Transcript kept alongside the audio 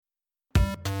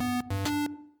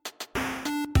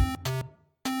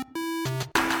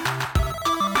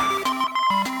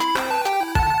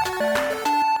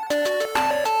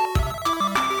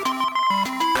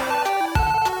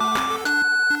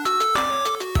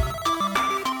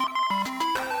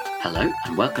Hello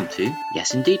and welcome to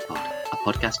Yes Indeed Pod, a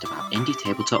podcast about indie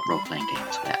tabletop role-playing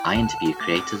games where I interview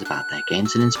creators about their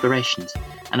games and inspirations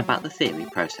and about the theory,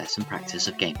 process and practice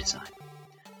of game design.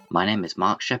 My name is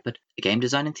Mark Shepherd, a game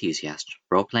design enthusiast,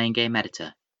 role-playing game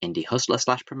editor, indie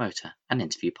hustler/promoter and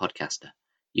interview podcaster.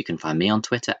 You can find me on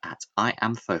Twitter at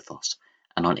IamFophos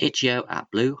and on itch.io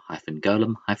at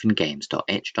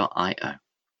blue-golem-games.itch.io.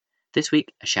 This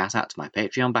week, a shout out to my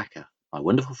Patreon backer, my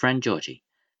wonderful friend Georgie.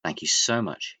 Thank you so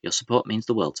much. Your support means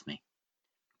the world to me.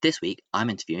 This week, I'm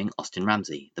interviewing Austin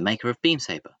Ramsay, the maker of Beam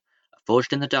Saber, a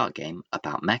forged-in-the-dark game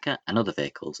about mecha and other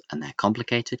vehicles and their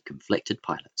complicated, conflicted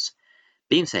pilots.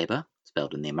 Beam Saber,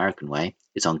 spelled in the American way,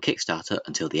 is on Kickstarter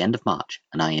until the end of March,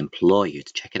 and I implore you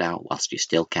to check it out whilst you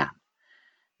still can.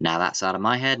 Now that's out of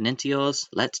my head and into yours,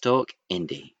 let's talk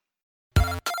indie.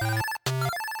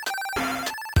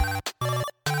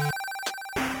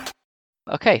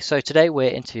 Okay, so today we're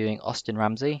interviewing Austin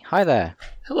Ramsay. Hi there.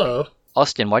 Hello.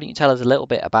 Austin, why don't you tell us a little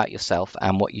bit about yourself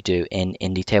and what you do in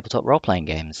indie tabletop role-playing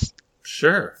games?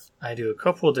 Sure. I do a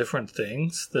couple of different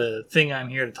things. The thing I'm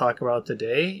here to talk about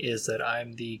today is that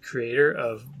I'm the creator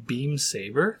of Beam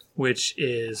Saber, which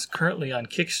is currently on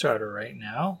Kickstarter right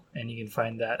now, and you can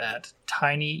find that at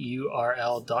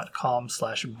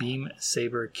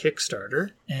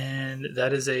tinyurl.com/beamsaberkickstarter. And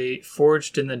that is a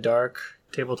forged-in-the-dark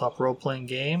tabletop role-playing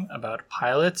game about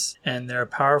pilots and their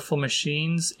powerful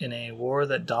machines in a war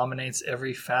that dominates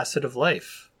every facet of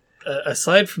life.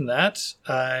 Aside from that,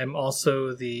 I'm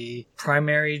also the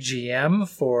primary GM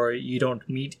for You Don't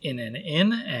Meet in an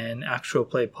Inn, an actual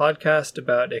play podcast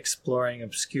about exploring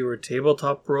obscure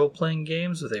tabletop role-playing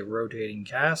games with a rotating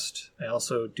cast. I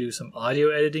also do some audio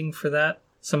editing for that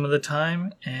some of the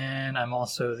time, and I'm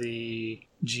also the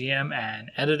GM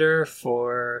and editor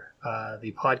for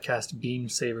the podcast Beam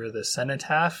Saber the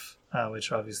Cenotaph,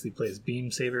 which obviously plays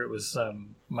Beam Saber. It was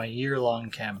my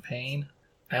year-long campaign.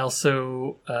 I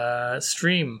also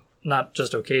stream, not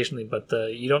just occasionally, but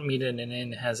the You Don't Meet in an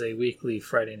Inn has a weekly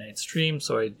Friday night stream,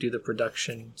 so I do the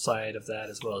production side of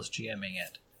that as well as GMing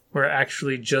it. We're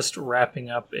actually just wrapping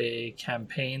up a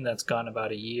campaign that's gone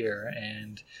about a year,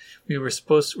 and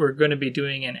we're going to be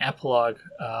doing an epilogue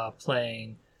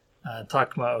playing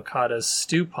Takuma Okada's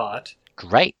Stew Pot.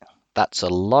 Great. That's a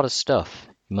lot of stuff.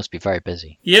 You must be very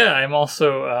busy. Yeah, I'm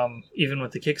also, even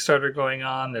with the Kickstarter going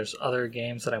on, there's other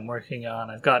games that I'm working on.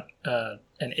 I've got an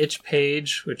itch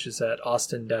page, which is at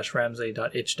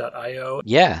austin-ramsay.itch.io.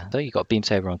 Yeah, so you've got Beam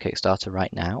Saber on Kickstarter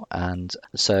right now. And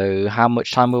so how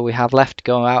much time will we have left to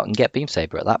go out and get Beam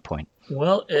Saber at that point?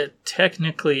 Well, it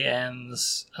technically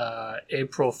ends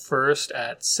April 1st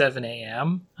at 7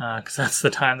 a.m., because that's the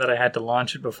time that I had to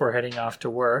launch it before heading off to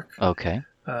work. Okay.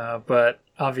 But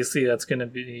obviously that's going to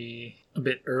be a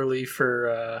bit early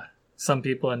for some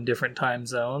people in different time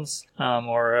zones,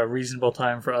 or a reasonable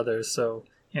time for others. So,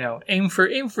 aim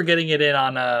for getting it in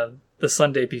on the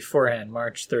Sunday beforehand,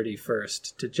 March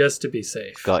 31st, to be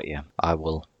safe. Got you. I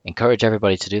will encourage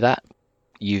everybody to do that.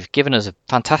 You've given us a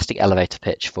fantastic elevator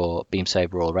pitch for Beam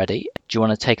Saber already. Do you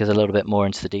want to take us a little bit more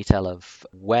into the detail of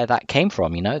where that came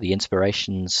from, the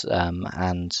inspirations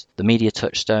and the media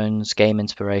touchstones, game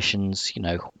inspirations,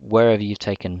 where have you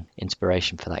taken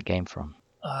inspiration for that game from?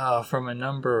 From a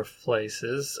number of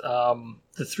places.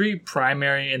 The three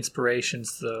primary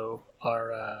inspirations, though,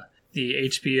 are the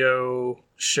HBO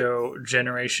show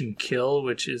Generation Kill,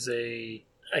 which is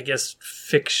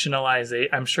fictionalized.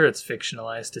 I'm sure it's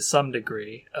fictionalized to some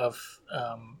degree,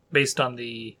 based on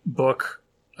the book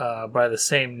by the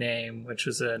same name, which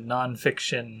was a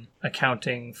nonfiction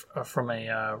accounting from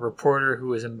a reporter who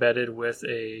was embedded with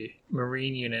a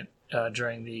Marine unit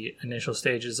during the initial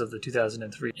stages of the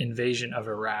 2003 invasion of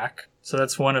Iraq. So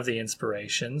that's one of the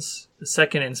inspirations. The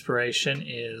second inspiration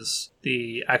is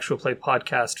the actual play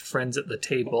podcast Friends at the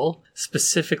Table,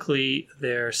 specifically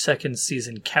their second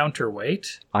season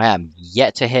Counterweight. I am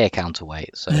yet to hear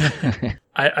Counterweight, so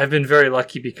I've been very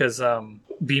lucky because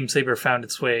Beam Saber found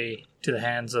its way to the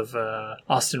hands of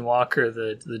Austin Walker,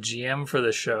 the GM for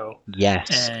the show.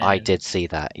 Yes, I did see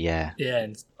that, yeah. Yeah,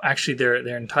 and actually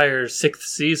their entire sixth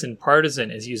season,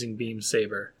 Partisan, is using Beam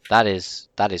Saber. That is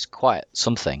quite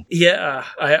something. Yeah,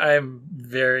 I'm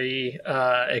very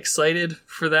excited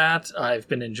for that. I've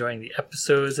been enjoying the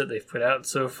episodes that they've put out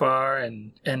so far,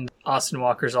 and Austin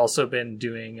Walker's also been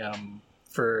doing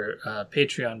for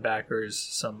Patreon backers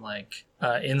some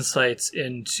insights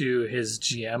into his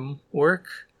GM work,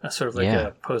 sort of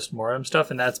a post-mortem stuff,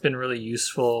 and that's been really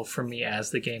useful for me as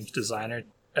the game's designer.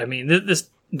 I mean, this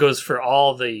goes for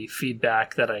all the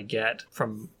feedback that I get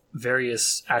from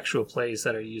various actual plays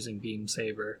that are using Beam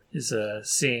Saber, is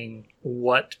seeing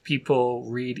what people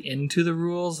read into the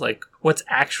rules, like what's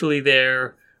actually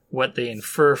there what they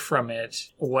infer from it,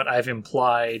 what I've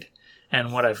implied,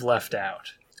 and what I've left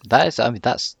out. That's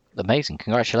amazing.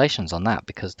 Congratulations on that,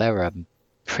 because they're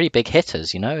pretty big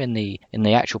hitters, in the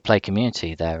actual play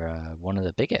community. They're one of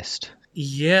the biggest.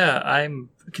 Yeah, I'm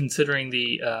considering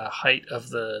the height of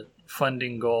the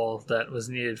funding goal that was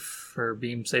needed for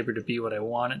Beam Saber to be what I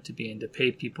want it to be and to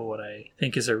pay people what I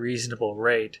think is a reasonable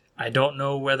rate. I don't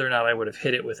know whether or not I would have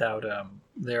hit it without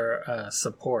their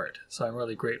support, so I'm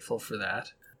really grateful for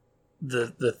that.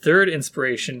 The third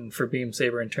inspiration for Beam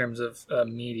Saber in terms of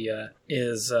media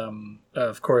is,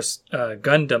 of course,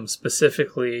 Gundam,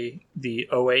 specifically the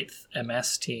 08th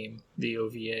MS team, the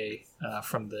OVA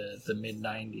from the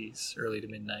mid-90s, early to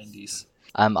mid-90s.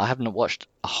 I haven't watched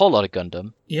a whole lot of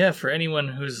Gundam. Yeah, for anyone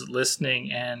who's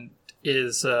listening and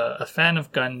is a fan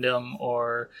of Gundam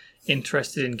or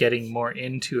interested in getting more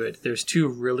into it, there's two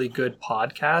really good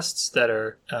podcasts that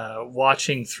are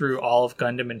watching through all of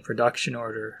Gundam in production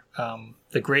order.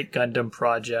 The Great Gundam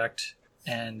Project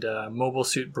and Mobile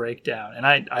Suit Breakdown. And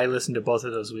I listen to both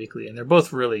of those weekly, and they're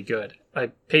both really good.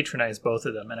 I patronize both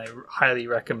of them, and I highly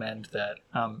recommend that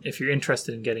if you're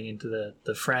interested in getting into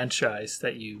the franchise,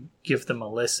 that you give them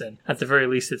a listen. At the very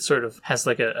least, it sort of has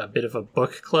like a bit of a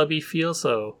book clubby feel,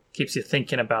 so keeps you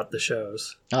thinking about the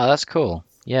shows. Oh, that's cool.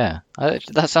 Yeah,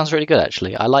 that sounds really good,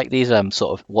 actually. I like these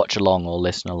sort of watch-along or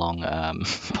listen-along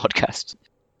podcasts.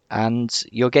 And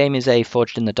your game is a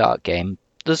Forged in the Dark game.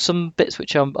 There's some bits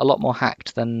which are a lot more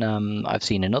hacked than I've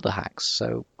seen in other hacks.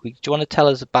 So do you want to tell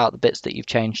us about the bits that you've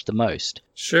changed the most?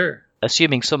 Sure.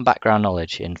 Assuming some background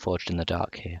knowledge in Forged in the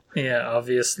Dark here. Yeah,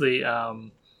 obviously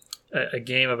a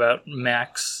game about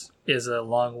mechs is a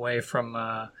long way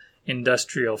from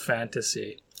industrial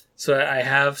fantasy. So I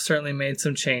have certainly made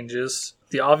some changes.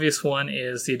 The obvious one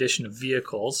is the addition of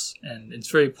vehicles, and it's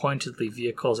very pointedly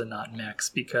vehicles and not mechs,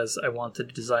 because I wanted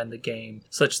to design the game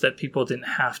such that people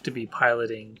didn't have to be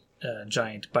piloting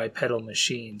giant bipedal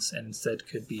machines and instead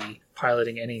could be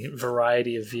piloting any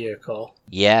variety of vehicle.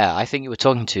 Yeah, I think you were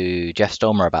talking to Jeff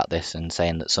Stormer about this and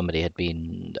saying that somebody had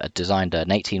been designed an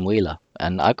 18-wheeler.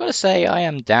 And I've got to say, I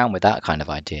am down with that kind of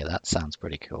idea. That sounds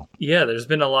pretty cool. Yeah, there's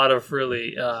been a lot of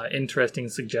really interesting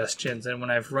suggestions. And when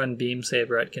I've run Beam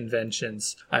Saber at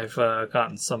conventions, I've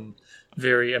gotten some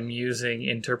very amusing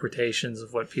interpretations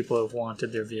of what people have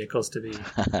wanted their vehicles to be.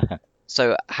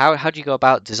 So how do you go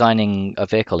about designing a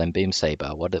vehicle in Beam Saber?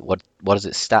 What does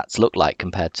its stats look like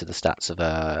compared to the stats of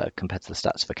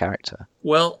a character?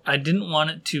 Well, I didn't want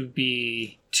it to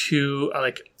be too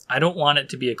I don't want it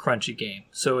to be a crunchy game.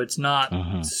 So it's not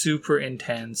super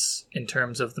intense in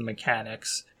terms of the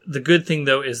mechanics. The good thing,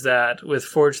 though, is that with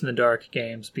Forged in the Dark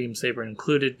games, Beam Saber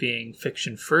included being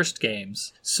fiction-first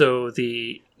games, so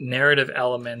the narrative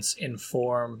elements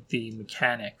inform the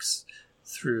mechanics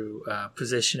through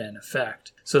position and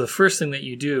effect. So the first thing that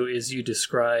you do is you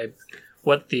describe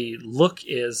what the look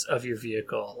is of your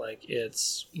vehicle, like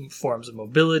its forms of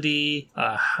mobility,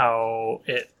 how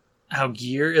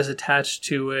gear is attached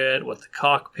to it, what the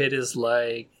cockpit is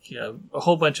like, a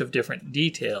whole bunch of different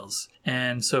details.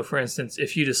 And so, for instance,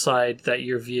 if you decide that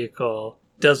your vehicle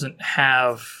doesn't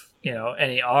have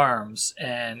any arms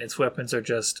and its weapons are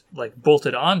just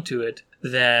bolted onto it,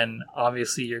 then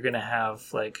obviously you're going to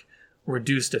have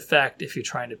reduced effect if you're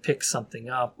trying to pick something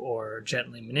up or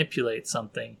gently manipulate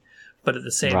something. But at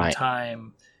the same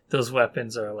time, those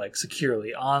weapons are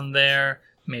securely on there.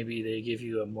 Maybe they give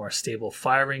you a more stable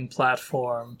firing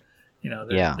platform.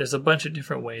 There's a bunch of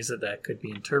different ways that could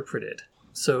be interpreted.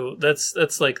 So that's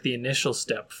the initial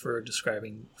step for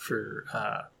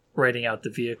writing out the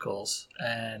vehicles.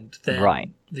 And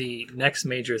then the next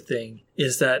major thing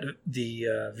is that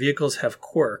the vehicles have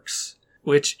quirks,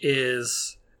 which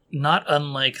is not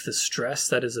unlike the stress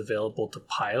that is available to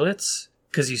pilots,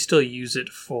 because you still use it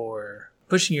for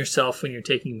pushing yourself when you're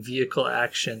taking vehicle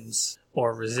actions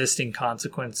or resisting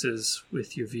consequences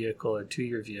with your vehicle or to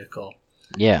your vehicle.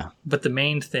 Yeah. But the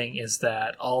main thing is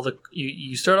that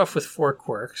you start off with 4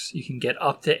 quirks. You can get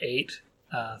up to 8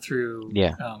 through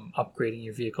upgrading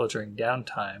your vehicle during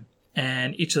downtime.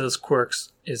 And each of those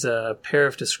quirks is a pair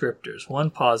of descriptors, one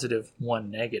positive,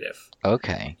 one negative.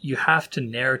 Okay. You have to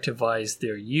narrativize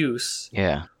their use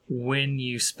when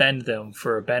you spend them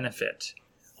for a benefit.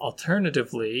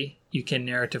 Alternatively, you can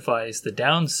narrativize the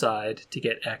downside to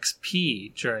get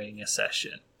XP during a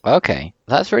session. Okay,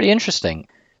 that's really interesting.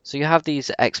 So you have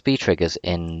these XP triggers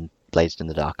in Blazed in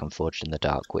the Dark and Forged in the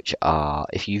Dark, which are,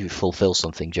 if you fulfill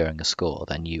something during a score,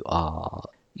 then you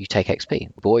take XP.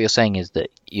 But what you're saying is that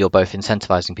you're both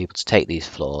incentivizing people to take these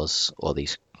flaws, or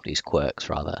these quirks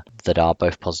rather, that are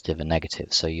both positive and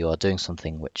negative. So you are doing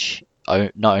something which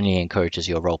not only encourages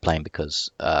your role playing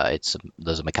because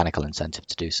there's a mechanical incentive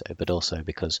to do so, but also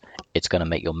because it's going to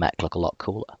make your mech look a lot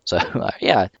cooler. So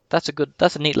yeah, that's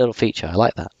a neat little feature. I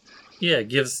like that. Yeah, it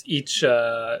gives each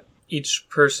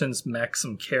person's mech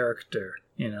some character.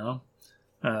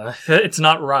 It's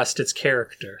not rust; it's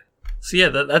character. So yeah,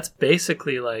 that's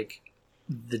basically like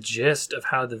the gist of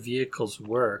how the vehicles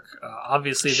work.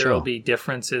 Obviously, there will be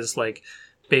differences like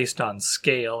based on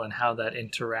scale and how that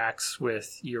interacts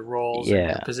with your roles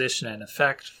and your position and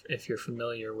effect, if you're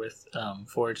familiar with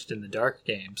Forged in the Dark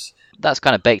games. That's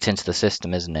kind of baked into the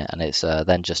system, isn't it? And it's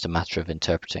then just a matter of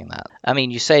interpreting that. I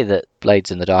mean, you say that Blades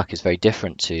in the Dark is very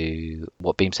different to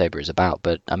what Beam Saber is about,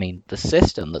 but I mean, the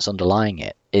system that's underlying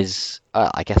it is,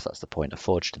 I guess that's the point of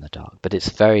Forged in the Dark, but it's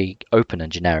very open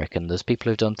and generic, and there's people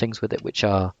who've done things with it which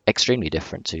are extremely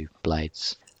different to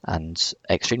Blades and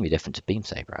extremely different to Beam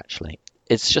Saber, actually.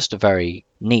 It's just a very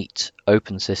neat,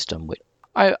 open system. Which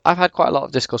I've had quite a lot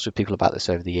of discourse with people about this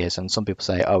over the years, and some people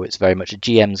say, oh, it's very much a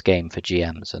GM's game for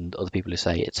GMs, and other people who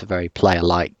say it's a very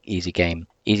player-like, easy game,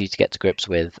 easy to get to grips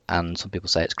with, and some people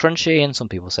say it's crunchy, and some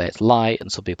people say it's light, and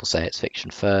some people say it's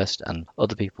fiction first, and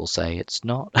other people say it's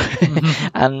not.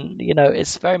 And,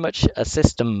 it's very much a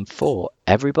system for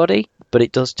everybody, but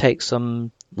it does take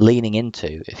some leaning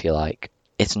into, if you like.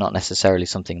 It's not necessarily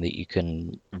something that you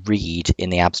can read in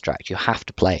the abstract. You have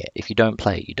to play it. If you don't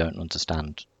play it, you don't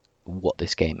understand what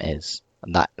this game is.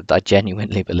 And I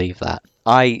genuinely believe that.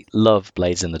 I love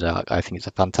Blades in the Dark. I think it's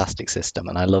a fantastic system,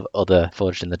 and I love other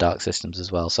Forged in the Dark systems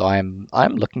as well. So I'm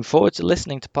looking forward to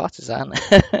listening to Partisan.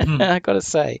 I gotta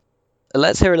say.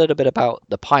 Let's hear a little bit about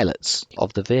the pilots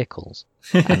of the vehicles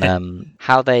and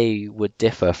how they would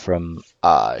differ from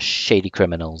shady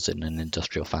criminals in an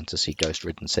industrial fantasy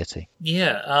ghost-ridden city.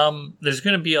 Yeah, there's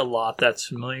going to be a lot that's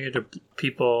familiar to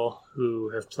people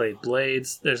who have played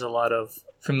Blades. There's a lot of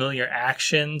familiar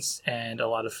actions and a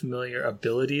lot of familiar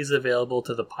abilities available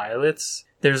to the pilots.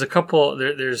 There's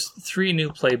there's 3 new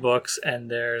playbooks, and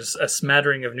there's a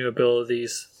smattering of new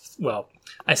abilities. Well,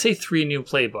 I say 3 new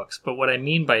playbooks, but what I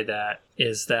mean by that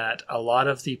is that a lot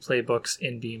of the playbooks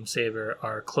in Beam Saber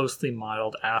are closely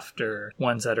modeled after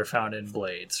ones that are found in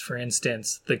Blades. For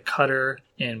instance, the cutter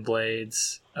in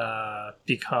Blades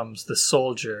becomes the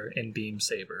soldier in Beam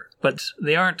Saber, but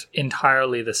they aren't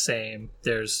entirely the same.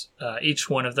 There's each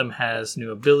one of them has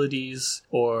new abilities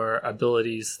or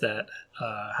abilities that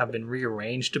have been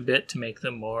rearranged a bit to make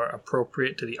them more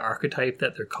appropriate to the archetype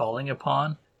that they're calling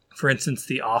upon. For instance,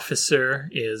 the officer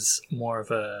is more of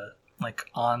a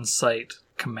on-site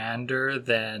commander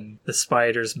than the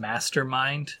spider's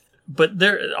mastermind. But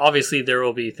there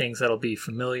will be things that'll be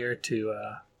familiar to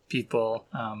people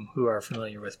who are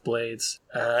familiar with Blades.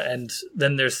 And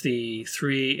then there's the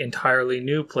 3 entirely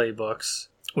new playbooks,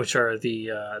 which are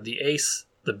the Ace,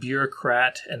 the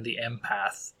Bureaucrat, and the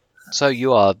Empath. So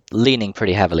you are leaning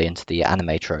pretty heavily into the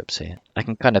anime tropes here. I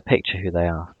can kind of picture who they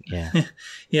are. Yeah.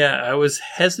 Yeah, I was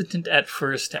hesitant at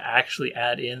first to actually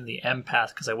add in the empath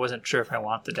because I wasn't sure if I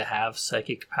wanted to have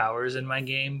psychic powers in my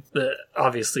game. But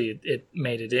obviously, it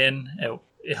made it in.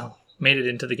 It made it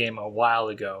into the game a while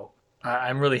ago.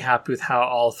 I'm really happy with how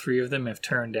all 3 of them have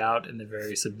turned out and the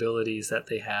various abilities that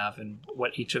they have and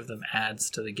what each of them adds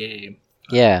to the game.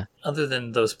 Yeah. Other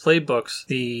than those playbooks,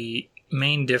 the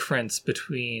main difference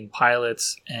between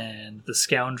pilots and the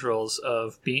scoundrels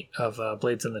of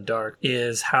Blades in the Dark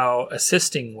is how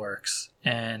assisting works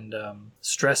and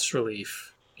stress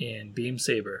relief in Beam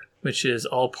Saber, which is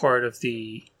all part of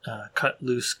the cut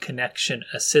loose connection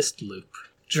assist loop.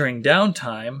 During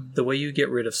downtime, the way you get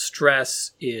rid of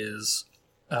stress is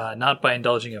not by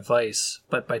indulging a vice,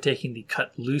 but by taking the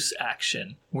cut loose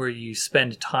action, where you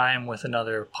spend time with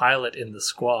another pilot in the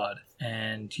squad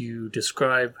and you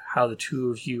describe how the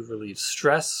 2 of you relieve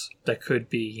stress. That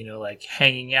could be, like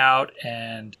hanging out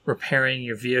and repairing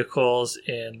your vehicles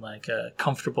in a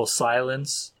comfortable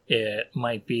silence. It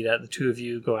might be that the 2 of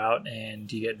you go out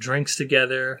and you get drinks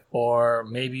together, or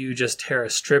maybe you just tear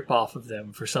a strip off of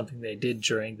them for something they did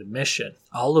during the mission.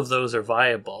 All of those are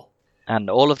viable. And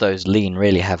all of those lean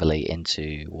really heavily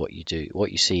into what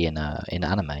you see in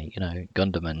anime.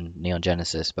 Gundam and Neon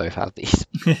Genesis both have these,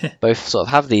 both sort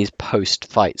of have these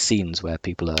post-fight scenes where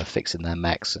people are fixing their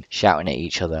mechs and shouting at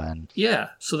each other. And yeah,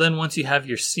 so then once you have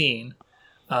your scene,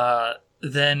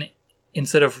 then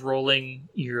instead of rolling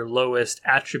your lowest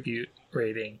attribute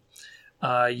rating,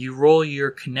 you roll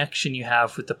your connection you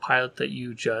have with the pilot that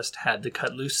you just had the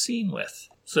cut loose scene with.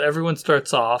 So everyone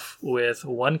starts off with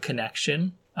 1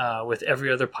 connection. With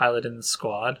every other pilot in the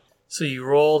squad. So you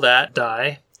roll that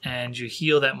die and you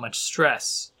heal that much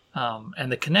stress.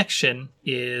 And the connection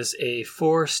is a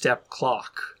 4-step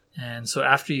clock. And so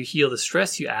after you heal the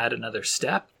stress, you add another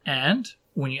step. And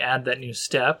when you add that new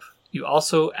step, you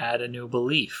also add a new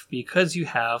belief because you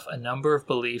have a number of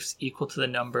beliefs equal to the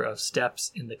number of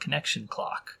steps in the connection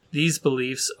clock. These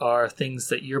beliefs are things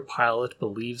that your pilot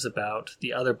believes about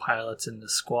the other pilots in the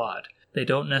squad. They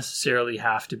don't necessarily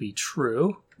have to be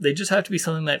true. They just have to be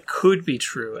something that could be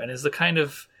true and is the kind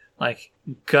of like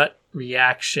gut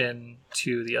reaction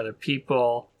to the other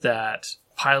people that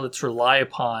pilots rely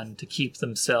upon to keep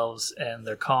themselves and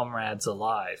their comrades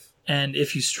alive. And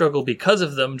if you struggle because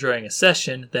of them during a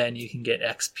session, then you can get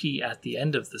XP at the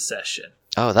end of the session.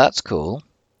 Oh, that's cool.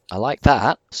 I like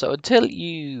that. So until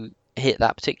you hit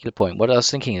that particular point, what I was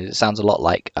thinking is it sounds a lot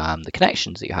like the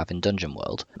connections that you have in Dungeon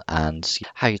World and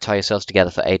how you tie yourselves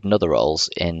together for aid and other roles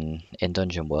in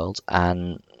Dungeon World,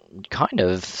 and kind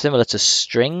of similar to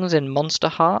strings in Monster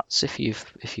Hearts, if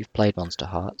you've played Monster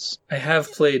Hearts. I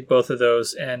have played both of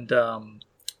those, and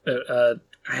I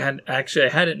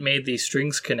hadn't made the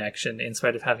strings connection in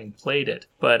spite of having played it,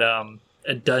 but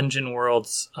a Dungeon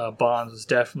World's Bonds was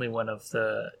definitely one of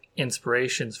the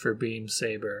inspirations for Beam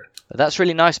Saber. That's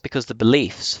really nice because the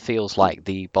beliefs feels like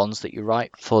the bonds that you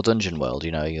write for Dungeon World.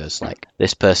 You know, you're just like,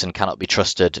 this person cannot be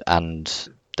trusted and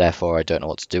therefore I don't know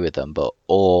what to do with them,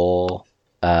 or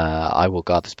I will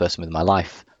guard this person with my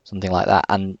life, something like that.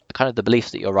 And kind of the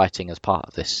beliefs that you're writing as part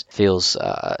of this feels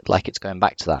like it's going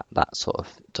back to that sort of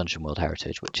Dungeon World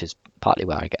heritage, which is partly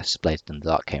where I guess Blades in the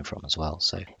Dark came from as well.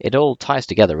 So it all ties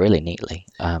together really neatly.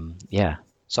 Yeah.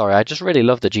 Sorry, I just really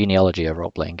love the genealogy of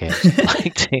role-playing games.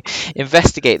 Like to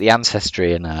investigate the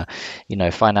ancestry and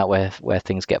find out where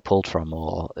things get pulled from,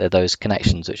 or those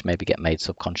connections which maybe get made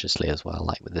subconsciously as well,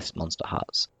 like with this Monster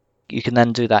Hearts. You can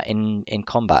then do that in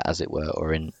combat, as it were,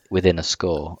 or within a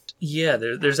score. Yeah,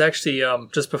 there's actually,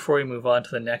 just before we move on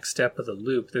to the next step of the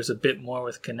loop, there's a bit more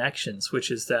with connections, which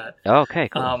is that okay,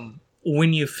 cool.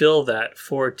 When you fill that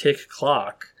 4-tick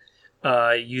clock,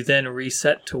 you then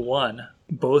reset to 1.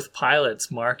 Both pilots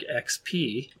mark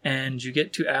XP, and you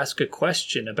get to ask a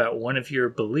question about one of your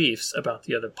beliefs about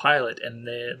the other pilot, and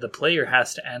the player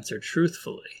has to answer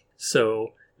truthfully.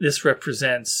 So this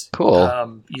represents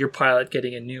your pilot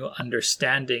getting a new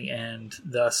understanding and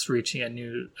thus reaching a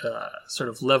new sort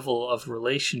of level of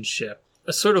relationship.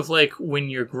 Sort of like when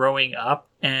you're growing up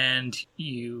and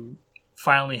you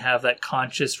finally have that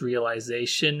conscious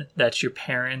realization that your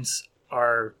parents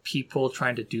are people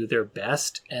trying to do their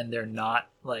best and they're not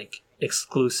like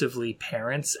exclusively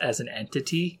parents as an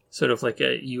entity. Sort of like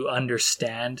you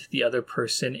understand the other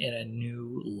person in a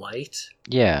new light.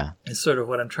 Yeah. Is sort of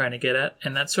what I'm trying to get at.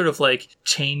 And that sort of like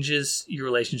changes your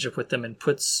relationship with them and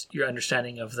puts your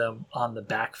understanding of them on the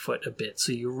back foot a bit.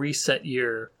 So you reset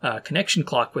your connection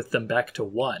clock with them back to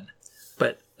 1.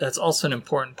 But that's also an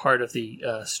important part of the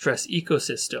stress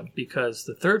ecosystem, because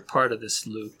the third part of this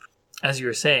loop, as you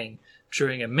were saying,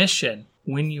 during a mission,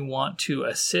 when you want to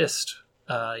assist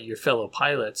your fellow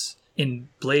pilots in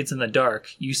Blades in the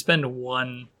Dark, you spend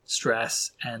 1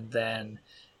 stress and then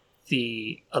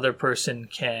the other person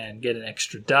can get an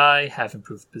extra die, have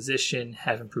improved position,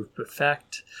 have improved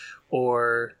effect,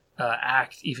 or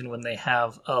act even when they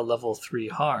have a level 3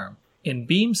 harm. In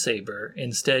Beam Saber,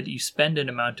 instead, you spend an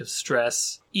amount of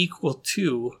stress equal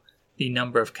to the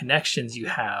number of connections you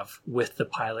have with the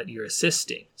pilot you're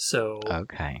assisting. So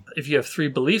if you have 3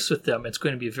 beliefs with them, it's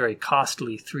going to be very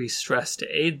costly 3 stress to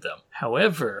aid them.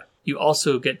 However, you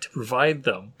also get to provide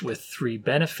them with 3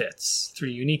 benefits,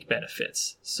 3 unique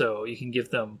benefits. So you can give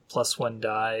them +1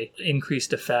 die,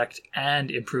 increased effect, and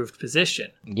improved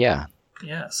position. Yeah.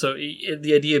 Yeah, so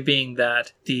the idea being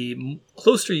that the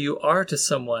closer you are to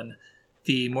someone,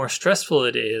 the more stressful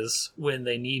it is when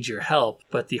they need your help,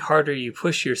 but the harder you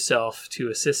push yourself to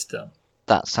assist them.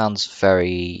 That sounds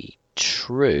very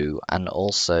true, and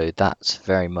also that's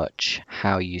very much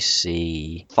how you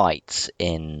see fights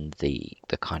in the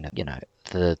kind of,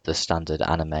 the standard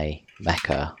anime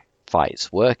mecha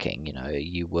fights working.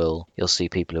 You'll see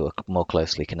people who are more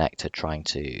closely connected trying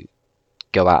to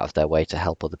go out of their way to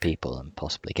help other people and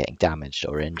possibly getting damaged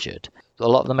or injured. A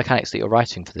lot of the mechanics that you're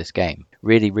writing for this game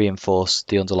really reinforce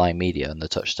the underlying media and the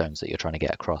touchstones that you're trying to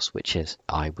get across, which is,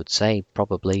 I would say,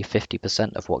 probably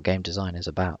 50% of what game design is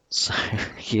about. So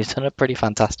you've done a pretty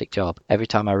fantastic job. Every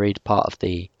time I read part of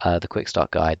the quick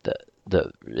start guide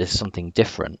that is something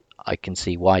different, I can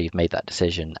see why you've made that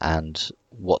decision and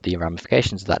what the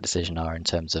ramifications of that decision are in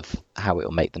terms of how it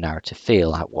will make the narrative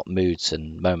feel, what moods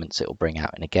and moments it will bring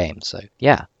out in a game. So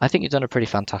yeah, I think you've done a pretty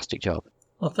fantastic job.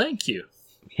 Well, thank you.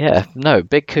 Yeah, no,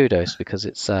 big kudos because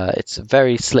it's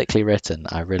very slickly written.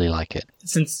 I really like it.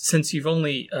 Since you've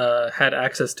only had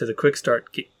access to the quick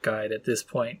start guide at this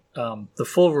point, the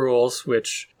full rules,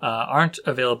 which aren't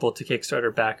available to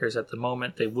Kickstarter backers at the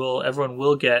moment, everyone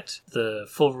will get the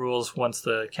full rules once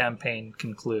the campaign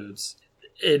concludes.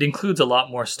 It includes a lot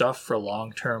more stuff for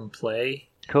long-term play.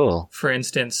 Cool. For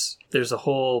instance, there's a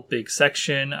whole big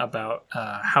section about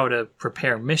how to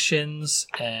prepare missions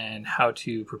and how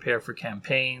to prepare for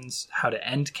campaigns, how to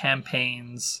end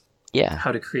campaigns, Yeah.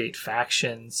 how to create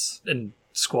factions and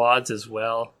squads as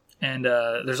well. And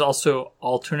there's also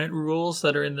alternate rules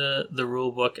that are in the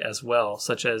rule book as well,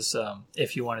 such as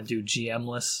if you want to do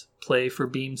GM-less play for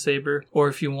Beam Saber, or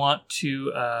if you want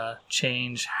to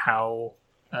change how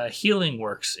healing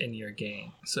works in your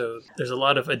game. So there's a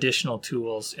lot of additional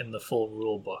tools in the full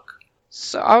rule book.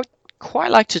 So I would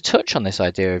quite like to touch on this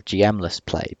idea of GM-less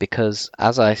play because,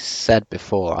 as I said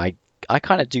before, I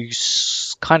kind of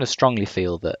kind of strongly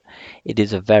feel that it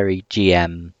is a very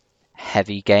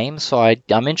GM-heavy game. So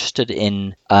I'm interested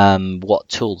in what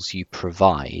tools you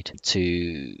provide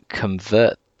to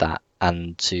convert that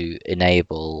and to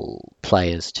enable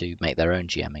players to make their own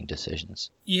GMing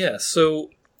decisions. Yeah, so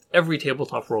every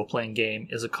tabletop role-playing game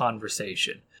is a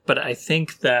conversation. But I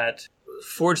think that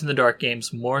Forge in the Dark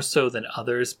games more so than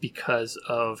others because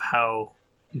of how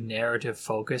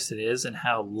narrative-focused it is and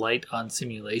how light on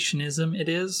simulationism it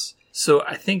is. So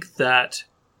I think that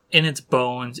in its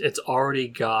bones, it's already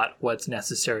got what's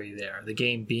necessary there, the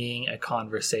game being a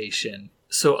conversation.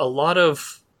 So a lot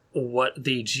of what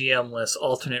the GM-less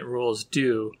alternate rules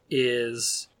do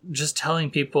is just telling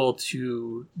people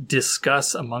to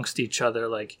discuss amongst each other,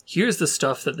 like, here's the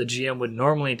stuff that the GM would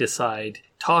normally decide,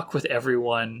 talk with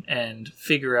everyone, and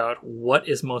figure out what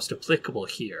is most applicable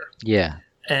here. Yeah.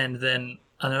 And then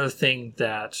another thing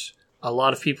that a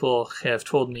lot of people have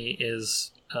told me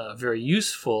is very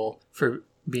useful for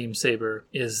Beam Saber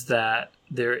is that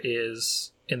there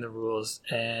is, in the rules,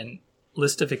 an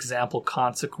list of example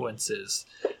consequences,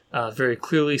 very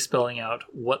clearly spelling out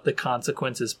what the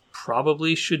consequences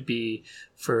probably should be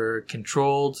for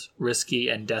controlled, risky,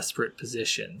 and desperate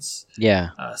positions. Yeah.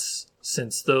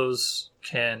 Since those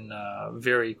can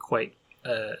vary quite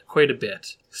a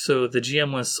bit. So the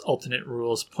GM-less alternate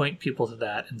rules point people to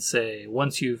that and say,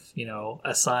 once you've,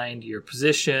 assigned your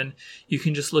position, you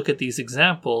can just look at these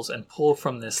examples and pull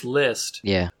from this list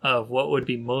of what would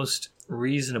be most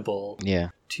reasonable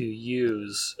to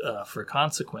use for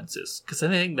consequences. Because I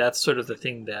think that's sort of the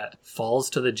thing that falls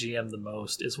to the GM the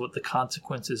most, is what the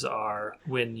consequences are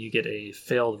when you get a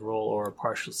failed roll or a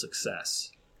partial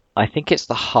success. I think it's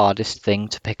the hardest thing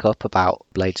to pick up about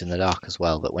Blades in the Dark as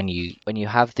well, that when you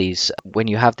have these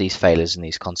failures and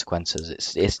these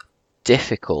consequences, it's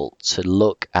difficult to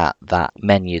look at that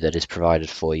menu that is provided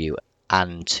for you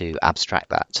and to abstract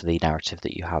that to the narrative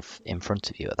that you have in front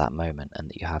of you at that moment and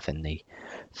that you have in the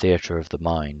theatre of the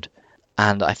mind.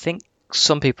 And I think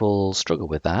some people struggle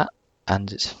with that, and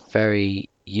it's very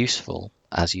useful,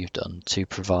 as you've done, to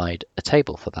provide a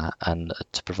table for that and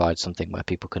to provide something where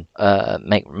people can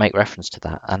make reference to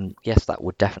that. And yes, that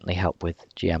would definitely help with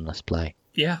GM-less play.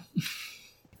 Yeah.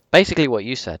 Basically what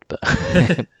you said, but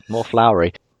more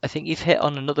flowery. I think you've hit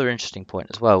on another interesting point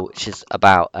as well, which is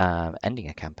about ending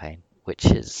a campaign, which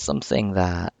is something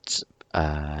that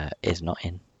is not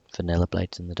in vanilla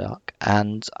Blades in the Dark.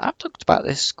 And I've talked about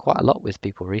this quite a lot with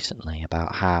people recently,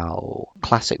 about how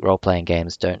classic role-playing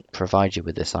games don't provide you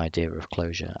with this idea of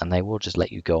closure, and they will just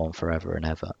let you go on forever and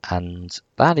ever. And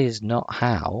that is not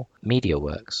how media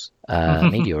works.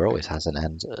 Media always has an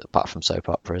end, apart from soap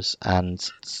operas. And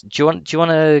do you want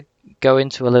to go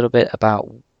into a little bit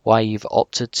about why you've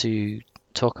opted to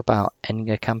talk about ending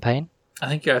a campaign? I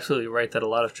think you're absolutely right that a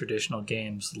lot of traditional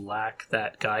games lack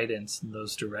that guidance in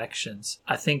those directions.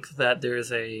 I think that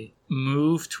there's a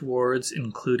move towards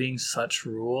including such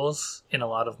rules in a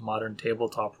lot of modern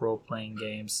tabletop role-playing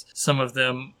games. Some of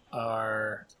them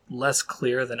are less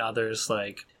clear than others,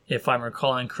 like, if I'm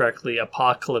recalling correctly,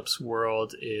 Apocalypse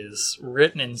World is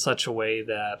written in such a way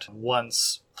that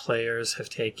once players have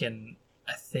taken,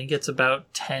 I think it's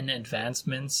about 10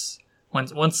 advancements.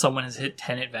 Once someone has hit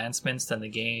 10 advancements, then the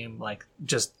game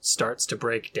just starts to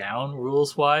break down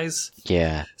rules-wise.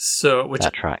 Yeah. So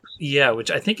that tracks. Yeah, which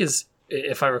I think is,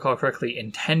 if I recall correctly,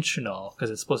 intentional,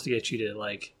 because it's supposed to get you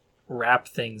to wrap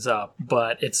things up.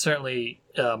 But it's certainly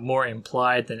more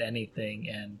implied than anything,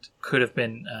 and could have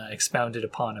been expounded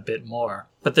upon a bit more.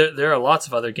 But there are lots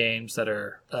of other games that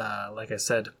are, like I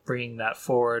said, bringing that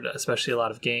forward. Especially a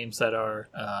lot of games that are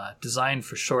designed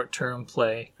for short-term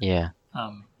play. Yeah.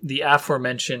 The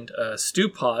aforementioned Stew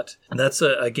Pot, that's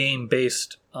a game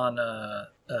based on a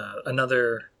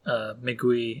another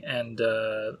Migui and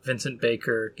Vincent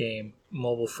Baker game,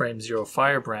 Mobile Frame Zero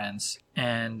Firebrands,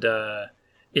 and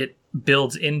it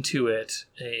builds into it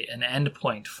an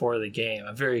endpoint for the game,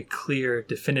 a very clear,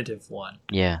 definitive one.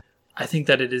 Yeah. I think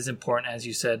that it is important, as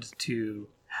you said, to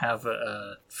have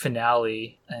a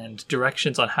finale and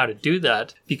directions on how to do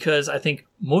that, because I think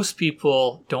most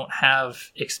people don't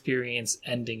have experience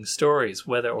ending stories,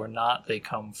 whether or not they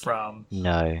come from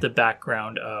the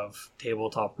background of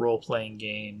tabletop role-playing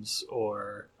games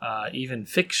or even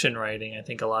fiction writing. I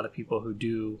think a lot of people who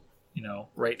do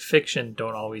write fiction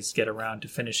don't always get around to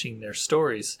finishing their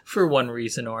stories for one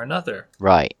reason or another.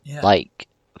 Right. Yeah. Like,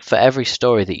 for every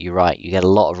story that you write, you get a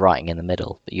lot of writing in the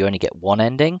middle, but you only get one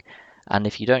ending. And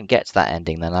if you don't get to that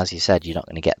ending, then as you said, you're not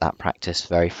going to get that practice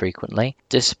very frequently.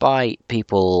 Despite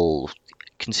people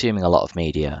consuming a lot of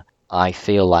media, I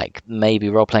feel like maybe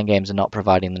role-playing games are not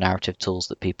providing the narrative tools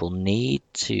that people need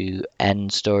to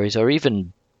end stories or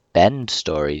even bend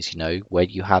stories, where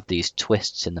you have these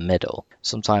twists in the middle.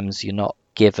 Sometimes you're not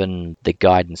given the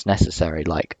guidance necessary.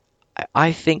 Like,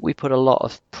 I think we put a lot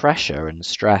of pressure and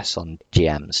stress on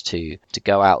GMs to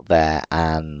go out there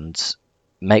and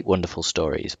make wonderful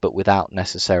stories, but without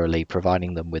necessarily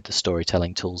providing them with the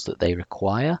storytelling tools that they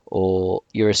require. Or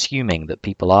you're assuming that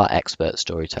people are expert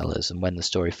storytellers, and when the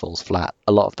story falls flat,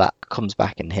 a lot of that comes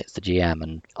back and hits the GM,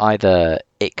 and either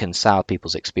it can sour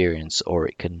people's experience or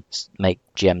it can make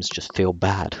GMs just feel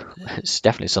bad. It's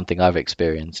definitely something I've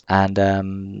experienced.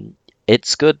 And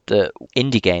it's good that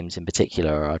indie games in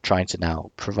particular are trying to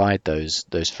now provide those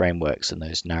frameworks and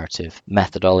those narrative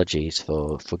methodologies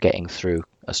for getting through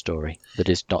a story that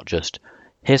is not just,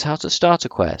 here's how to start a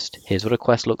quest, here's what a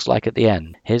quest looks like at the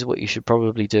end, here's what you should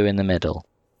probably do in the middle.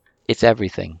 It's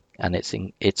everything, and it's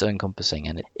encompassing,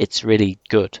 and it's really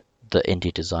good that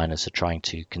indie designers are trying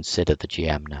to consider the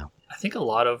GM now. I think a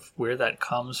lot of where that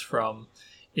comes from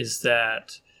is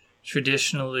that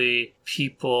traditionally,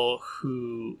 people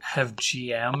who have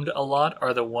GM'd a lot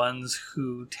are the ones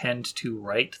who tend to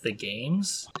write the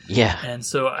games. Yeah. And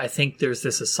so I think there's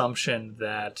this assumption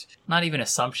that, not even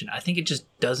assumption, I think it just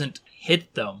doesn't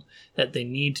hit them that they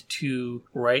need to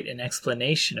write an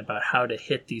explanation about how to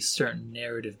hit these certain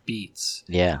narrative beats.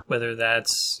 Yeah. Whether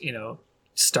that's,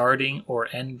 starting or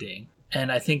ending.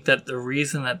 And I think that the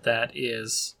reason that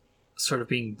is sort of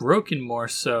being broken more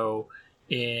so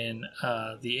in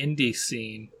the indie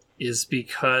scene is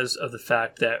because of the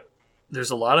fact that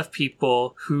there's a lot of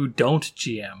people who don't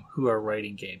GM who are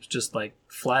writing games, just like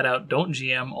flat out don't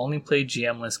GM, only play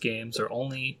GM-less games or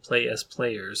only play as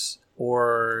players,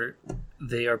 or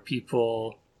they are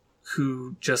people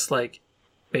who just like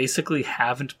basically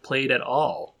haven't played at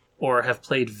all or have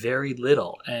played very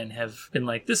little and have been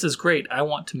like, this is great, I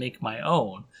want to make my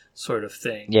own sort of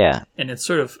thing. Yeah. And it's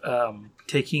sort of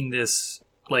taking this,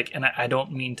 like, and I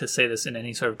don't mean to say this in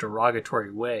any sort of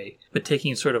derogatory way, but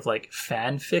taking sort of like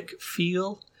fanfic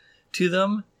feel to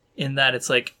them, in that it's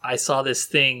like, I saw this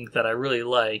thing that I really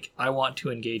like, I want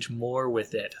to engage more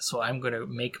with it, so I'm going to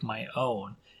make my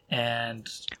own and,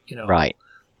 right.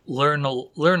 learn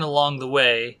along the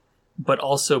way, but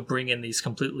also bring in these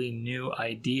completely new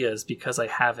ideas because I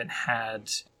haven't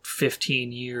had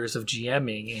 15 years of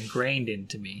GMing ingrained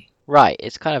into me. Right,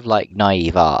 it's kind of like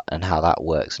naive art and how that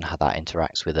works and how that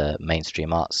interacts with a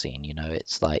mainstream art scene.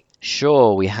 It's like,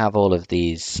 sure, we have all of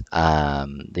these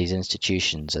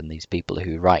institutions and these people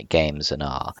who write games and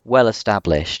are well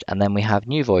established, and then we have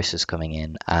new voices coming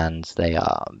in and they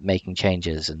are making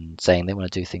changes and saying they want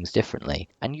to do things differently.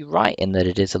 And you're right in that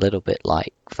it is a little bit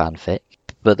like fanfic,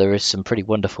 but there is some pretty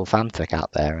wonderful fanfic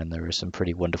out there, and there are some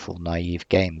pretty wonderful naive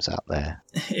games out there.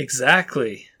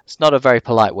 Exactly. It's not a very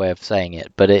polite way of saying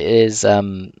it, but it is.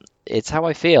 It's how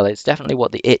I feel. It's definitely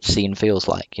what the itch scene feels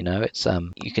like. It's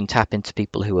you can tap into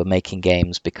people who are making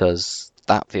games because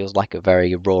that feels like a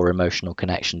very raw emotional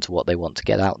connection to what they want to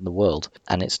get out in the world.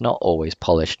 And it's not always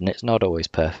polished and it's not always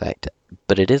perfect,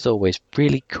 but it is always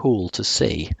really cool to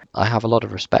see. I have a lot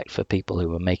of respect for people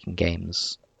who are making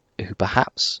games who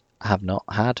perhaps have not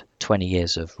had 20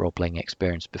 years of role-playing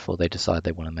experience before they decide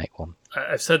they want to make one.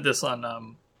 I've said this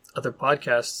on other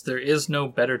podcasts, there is no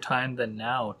better time than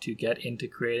now to get into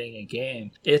creating a game.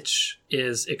 Itch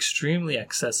is extremely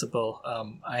accessible.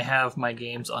 I have my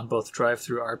games on both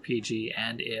Drive-Thru RPG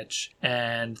and Itch,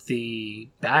 and the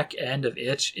back end of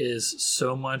Itch is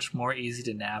so much more easy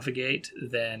to navigate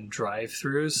than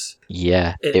Drive-Thrus.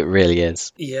 Yeah, it really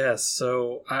is. Yeah,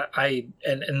 so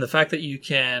and the fact that you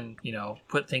can,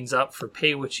 put things up for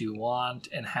pay what you want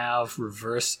and have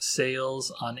reverse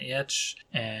sales on Itch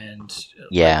and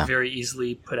very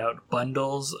easily put out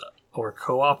bundles or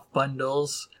co-op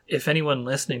bundles. If anyone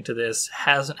listening to this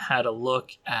hasn't had a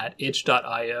look at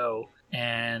itch.io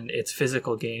and its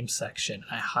physical games section,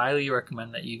 I highly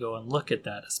recommend that you go and look at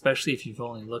that, especially if you've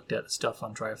only looked at stuff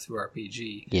on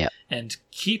DriveThruRPG. Yeah. And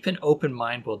keep an open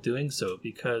mind while doing so,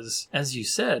 because, as you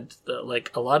said,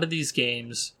 like, a lot of these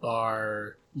games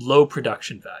are low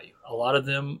production value. A lot of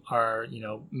them are,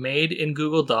 made in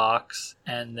Google Docs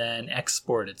and then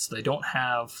exported. So they don't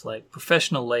have, like,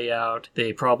 professional layout.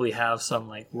 They probably have some,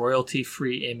 like,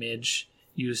 royalty-free image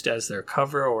used as their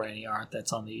cover or any art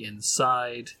that's on the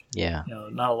inside. Yeah.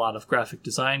 Not a lot of graphic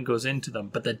design goes into them,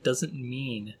 but that doesn't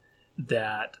mean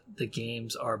that the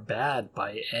games are bad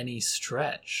by any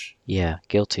stretch. Yeah,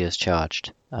 guilty as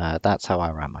charged. That's how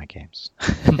I run my games.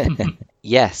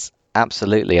 Yes,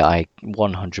 absolutely. I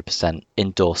 100%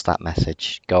 endorse that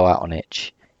message. Go out on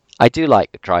itch. I do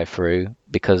like DriveThru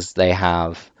because they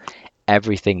have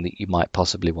everything that you might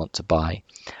possibly want to buy.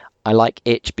 I like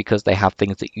itch because they have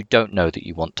things that you don't know that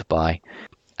you want to buy,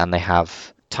 and they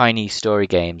have tiny story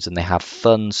games, and they have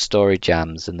fun story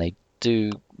jams, and they do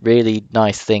really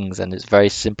nice things, and it's very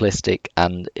simplistic,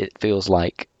 and it feels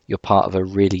like you're part of a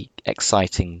really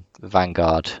exciting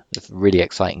vanguard, a really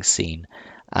exciting scene,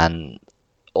 and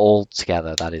all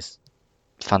together that is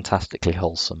fantastically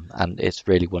wholesome, and it's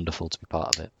really wonderful to be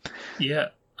part of it. Yeah.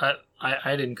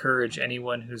 I'd encourage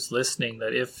anyone who's listening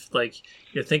that if, like,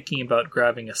 you're thinking about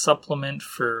grabbing a supplement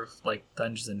for, like,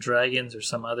 Dungeons and Dragons or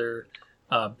some other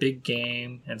big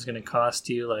game, and it's going to cost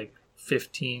you like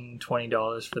 $15,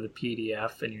 $20 for the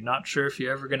PDF, and you're not sure if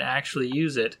you're ever going to actually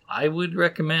use it, I would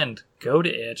recommend go to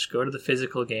itch, go to the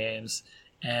physical games,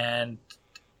 and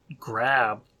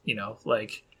grab,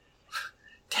 like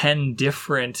 10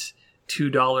 different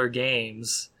 $2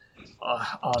 games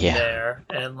on there,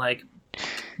 and, like,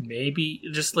 maybe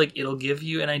just, like, it'll give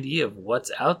you an idea of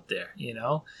what's out there,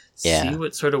 see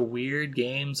what sort of weird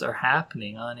games are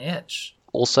happening on itch.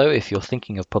 Also, if you're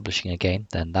thinking of publishing a game,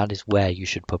 then that is where you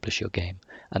should publish your game,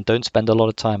 and don't spend a lot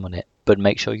of time on it, but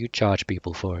make sure you charge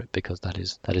people for it, because that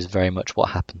is very much what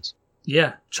happens.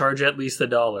 Yeah, charge at least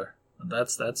 $1.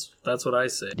 That's what I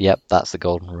say. Yep, that's the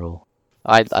golden rule.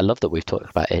 I love that we've talked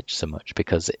about itch so much,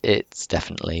 because it's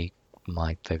definitely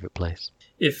my favorite place.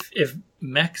 If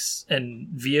mechs and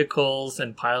vehicles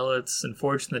and pilots and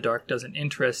Forged in the Dark doesn't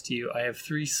interest you, I have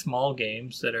 3 small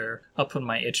games that are up on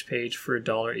my itch page for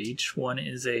 $1 each. One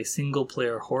is a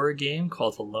single-player horror game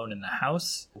called Alone in the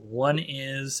House. One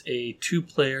is a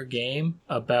 2-player game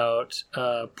about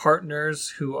partners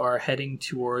who are heading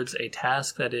towards a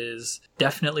task that is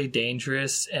definitely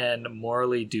dangerous and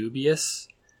morally dubious.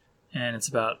 And it's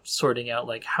about sorting out,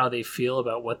 like, how they feel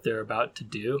about what they're about to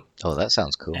do. Oh, that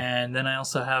sounds cool. And then I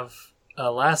also have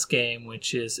a last game,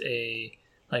 which is a,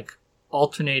 like,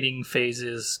 alternating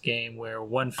phases game where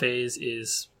one phase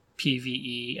is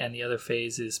PvE and the other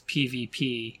phase is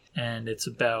PvP. And it's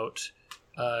about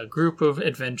a group of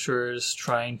adventurers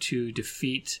trying to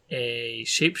defeat a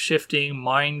shape-shifting,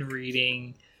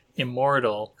 mind-reading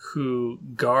immortal who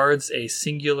guards a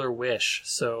singular wish.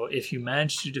 So if you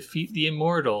manage to defeat the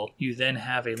immortal, you then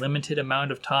have a limited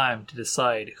amount of time to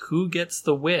decide who gets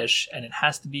the wish, and it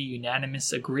has to be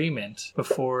unanimous agreement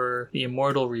before the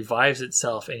immortal revives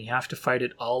itself, and you have to fight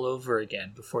it all over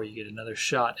again before you get another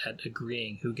shot at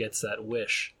agreeing who gets that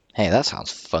wish. Hey, that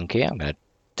sounds funky. I'm going to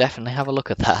definitely have a look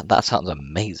at that. That sounds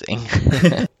amazing.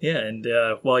 Yeah, and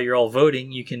while you're all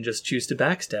voting, you can just choose to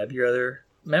backstab your other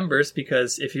members,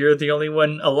 because if you're the only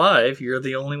one alive, you're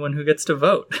the only one who gets to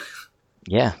vote.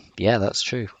 Yeah, that's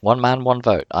true. One man, one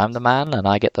vote. I'm the man and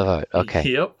I get the vote. Okay.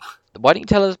 Yep. Why don't you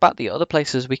tell us about the other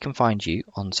places we can find you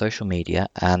on social media,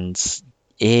 and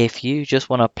if you just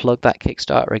want to plug that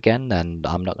Kickstarter again, then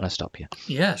I'm not going to stop you.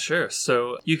 Yeah, sure.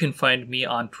 So you can find me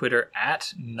on Twitter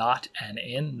at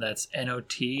NotAnIn. That's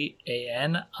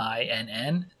NOTANINN.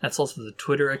 That's also the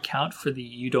Twitter account for the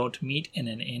You Don't Meet in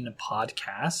an Inn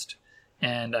podcast.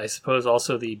 And I suppose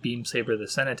also the Beam Saber the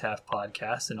Cenotaph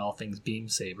podcast and all things Beam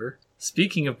Saber.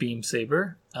 Speaking of Beam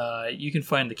Saber, you can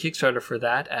find the Kickstarter for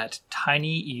that at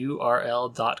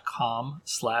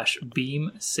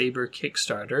tinyurl.com/Beam Saber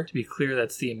Kickstarter. To be clear,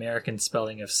 that's the American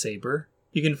spelling of Saber.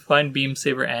 You can find Beam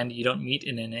Saber and You Don't Meet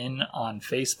in an Inn on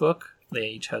Facebook. They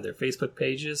each have their Facebook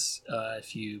pages,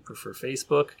 if you prefer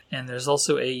Facebook. And there's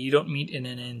also a You Don't Meet in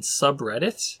an Inn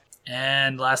subreddit.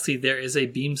 And lastly, there is a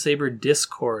Beam Saber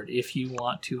Discord if you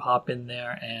want to hop in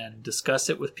there and discuss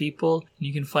it with people.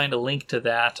 You can find a link to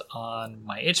that on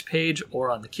my itch page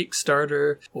or on the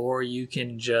Kickstarter, or you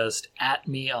can just @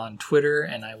 me on Twitter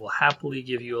and I will happily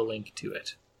give you a link to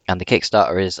it. And the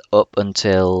Kickstarter is up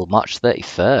until March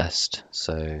 31st,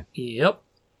 so... Yep.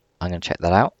 I'm going to check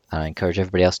that out, and I encourage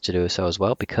everybody else to do so as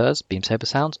well, because Beam Saber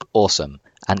sounds awesome,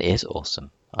 and is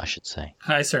awesome, I should say.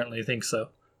 I certainly think so.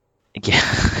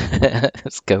 Yeah,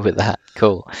 let's go with that.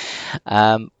 Cool.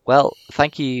 Well,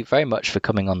 thank you very much for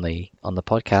coming on the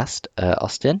podcast,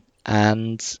 Austin.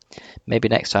 And maybe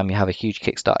next time you have a huge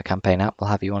Kickstarter campaign out,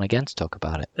 we'll have you on again to talk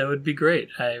about it. That would be great.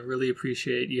 I really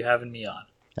appreciate you having me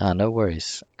on. No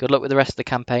worries. Good luck with the rest of the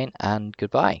campaign, and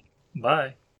goodbye.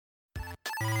 Bye.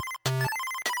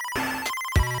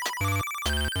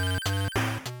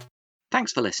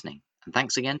 Thanks for listening, and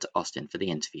thanks again to Austin for the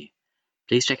interview.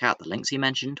 Please check out the links he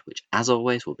mentioned, which as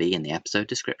always will be in the episode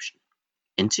description.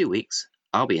 In 2 weeks,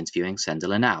 I'll be interviewing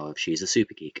Sendela now of She's a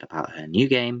Super Geek about her new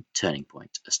game, Turning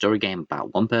Point, a story game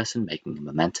about one person making a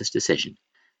momentous decision.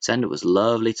 Senda was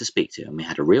lovely to speak to, and we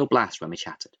had a real blast when we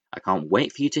chatted. I can't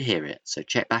wait for you to hear it, so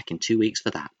check back in 2 weeks for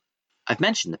that. I've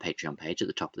mentioned the Patreon page at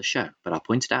the top of the show, but I'll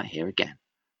point it out here again.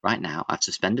 Right now, I've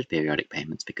suspended periodic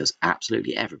payments because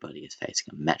absolutely everybody is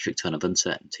facing a metric ton of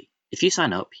uncertainty. If you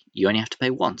sign up, you only have to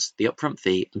pay once the upfront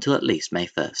fee until at least May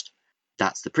 1st.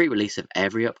 That's the pre-release of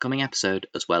every upcoming episode,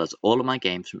 as well as all of my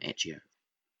games from itch.io.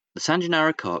 The San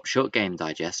Gennaro Co-op Short Game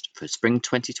Digest for Spring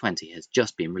 2020 has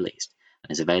just been released,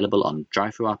 and is available on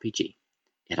DriveThruRPG.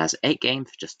 It has 8 games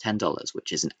for just $10,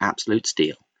 which is an absolute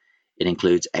steal. It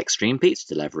includes Extreme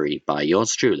Pizza Delivery by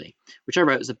yours truly, which I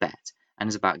wrote as a bet, and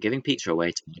is about giving pizza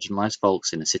away to marginalised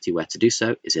folks in a city where to do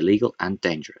so is illegal and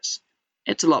dangerous.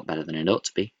 It's a lot better than it ought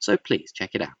to be, so please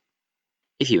check it out.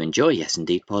 If you enjoy Yes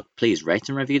Indeed Pod, please rate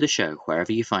and review the show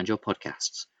wherever you find your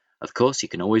podcasts. Of course, you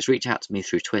can always reach out to me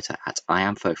through Twitter at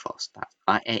IamPhophos, that's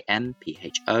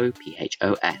IAMPHOPHOS.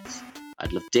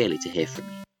 I'd love dearly to hear from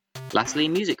you. Lastly,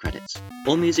 music credits.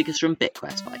 All music is from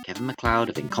BitQuest by Kevin MacLeod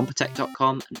of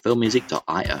Incompetech.com and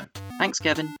filmmusic.io. Thanks,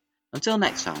 Kevin. Until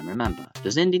next time, remember,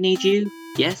 does Indie need you?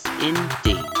 Yes,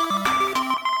 indeed.